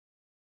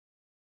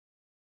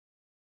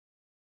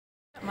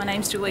My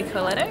name's Julie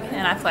Corletto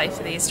and I play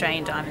for the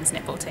Australian Diamonds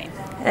netball team.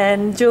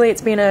 And Julie,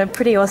 it's been a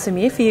pretty awesome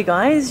year for you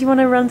guys. You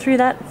want to run through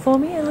that for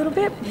me a little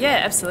bit?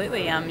 Yeah,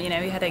 absolutely. We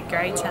had a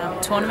great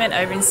tournament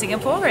over in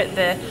Singapore at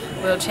the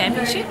World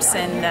Championships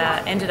and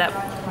ended up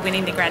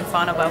winning the grand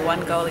final by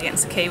 1 goal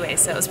against the Kiwis.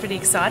 So it was pretty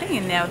exciting,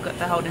 and now we've got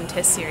the Holden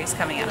Test Series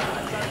coming up.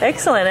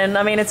 Excellent. And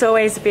I mean, it's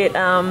always a bit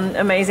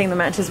amazing, the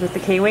matches with the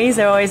Kiwis.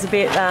 They're always a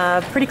bit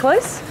pretty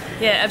close.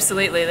 Yeah,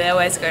 absolutely. They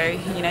always go,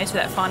 to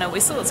that final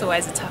whistle. It's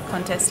always a tough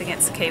contest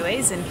against the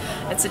Kiwis, and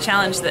it's a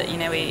challenge that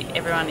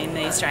everyone in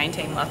the Australian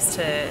team loves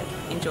to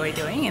enjoy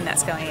doing, and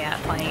that's going out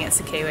playing against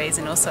the Kiwis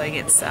and also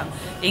against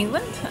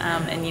England.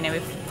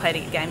 We've played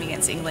a game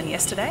against England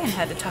yesterday and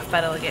had a tough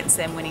battle against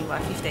them, winning by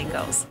 15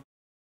 goals.